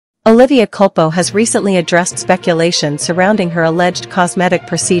Olivia Culpo has recently addressed speculation surrounding her alleged cosmetic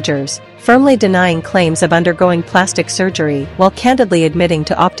procedures, firmly denying claims of undergoing plastic surgery while candidly admitting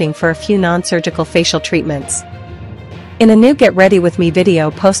to opting for a few non-surgical facial treatments. In a new Get Ready With Me video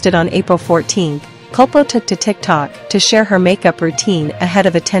posted on April 14, Culpo took to TikTok to share her makeup routine ahead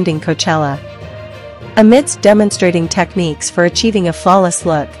of attending Coachella. Amidst demonstrating techniques for achieving a flawless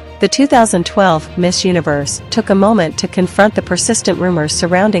look, the 2012 Miss Universe took a moment to confront the persistent rumors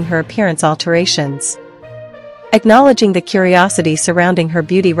surrounding her appearance alterations. Acknowledging the curiosity surrounding her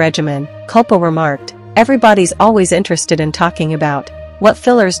beauty regimen, Culpo remarked, "Everybody's always interested in talking about, what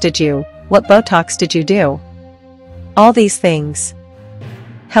fillers did you, what Botox did you do? All these things."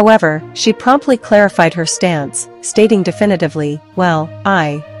 However, she promptly clarified her stance, stating definitively, "Well,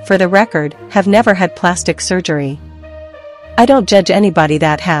 for the record, have never had plastic surgery. I don't judge anybody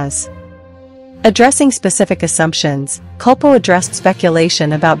that has." Addressing specific assumptions, Culpo addressed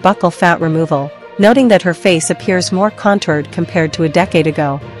speculation about buccal fat removal, noting that her face appears more contoured compared to a decade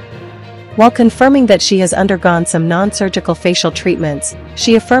ago. While confirming that she has undergone some non-surgical facial treatments,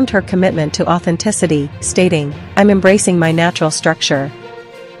 she affirmed her commitment to authenticity, stating, "I'm embracing my natural structure."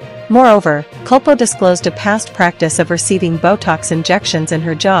 Moreover, Culpo disclosed a past practice of receiving Botox injections in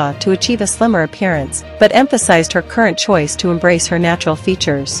her jaw to achieve a slimmer appearance, but emphasized her current choice to embrace her natural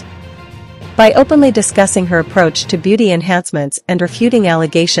features. By openly discussing her approach to beauty enhancements and refuting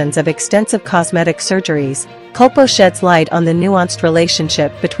allegations of extensive cosmetic surgeries, Culpo sheds light on the nuanced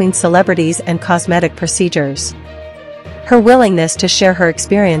relationship between celebrities and cosmetic procedures. Her willingness to share her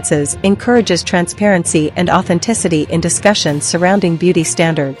experiences encourages transparency and authenticity in discussions surrounding beauty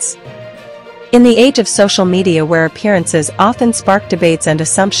standards. In the age of social media where appearances often spark debates and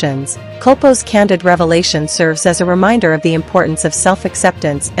assumptions, Culpo's candid revelation serves as a reminder of the importance of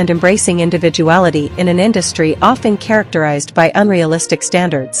self-acceptance and embracing individuality in an industry often characterized by unrealistic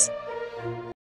standards.